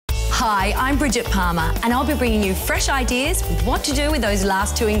Hi, I'm Bridget Palmer and I'll be bringing you fresh ideas with what to do with those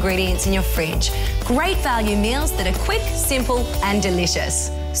last 2 ingredients in your fridge. Great value meals that are quick, simple and delicious.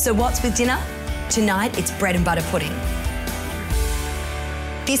 So what's with dinner? Tonight it's bread and butter pudding.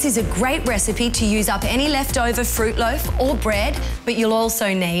 This is a great recipe to use up any leftover fruit loaf or bread, but you'll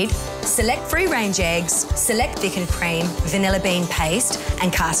also need select free-range eggs, select thickened cream, vanilla bean paste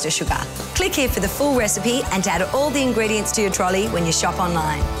and caster sugar. Click here for the full recipe and to add all the ingredients to your trolley when you shop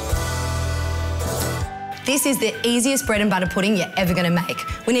online. This is the easiest bread and butter pudding you're ever going to make.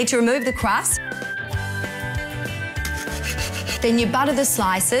 We need to remove the crust. Then you butter the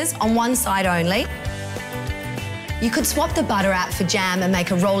slices on one side only. You could swap the butter out for jam and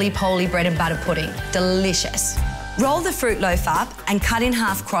make a roly-poly bread and butter pudding. Delicious. Roll the fruit loaf up and cut in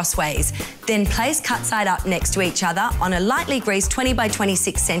half crossways. Then place cut side up next to each other on a lightly greased 20 by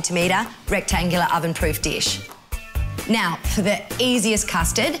 26 centimetre rectangular oven-proof dish. Now, for the easiest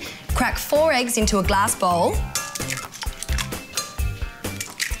custard, crack 4 eggs into a glass bowl,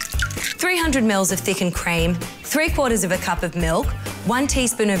 300 ml of thickened cream, 3/4 cup of milk, 1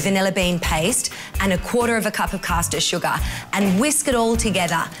 teaspoon of vanilla bean paste and 1/4 cup of caster sugar, and whisk it all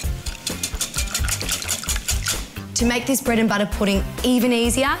together. To make this bread and butter pudding even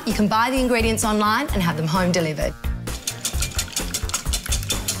easier, you can buy the ingredients online and have them home delivered.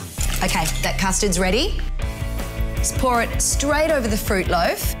 Okay, that custard's ready. Just pour it straight over the fruit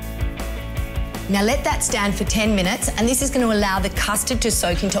loaf. Now let that stand for 10 minutes and this is going to allow the custard to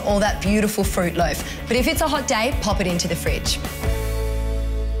soak into all that beautiful fruit loaf. But if it's a hot day, pop it into the fridge.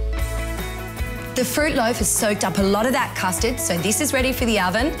 The fruit loaf has soaked up a lot of that custard, so this is ready for the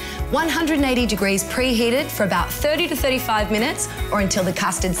oven. 180 degrees preheated for about 30 to 35 minutes or until the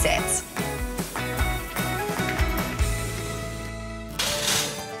custard sets.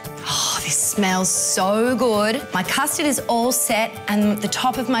 Smells so good. My custard is all set and the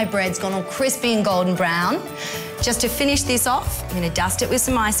top of my bread's gone all crispy and golden brown. Just to finish this off, I'm going to dust it with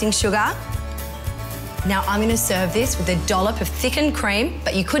some icing sugar. Now I'm going to serve this with a dollop of thickened cream,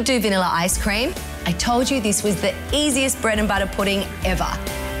 but you could do vanilla ice cream. I told you this was the easiest bread and butter pudding ever.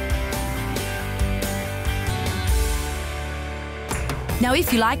 Now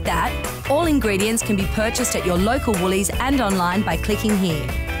if you like that, all ingredients can be purchased at your local Woolies and online by clicking here.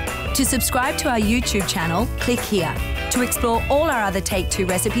 To subscribe to our YouTube channel, click here. To explore all our other Take 2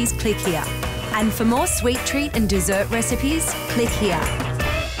 recipes, click here. And for more sweet treat and dessert recipes, click here.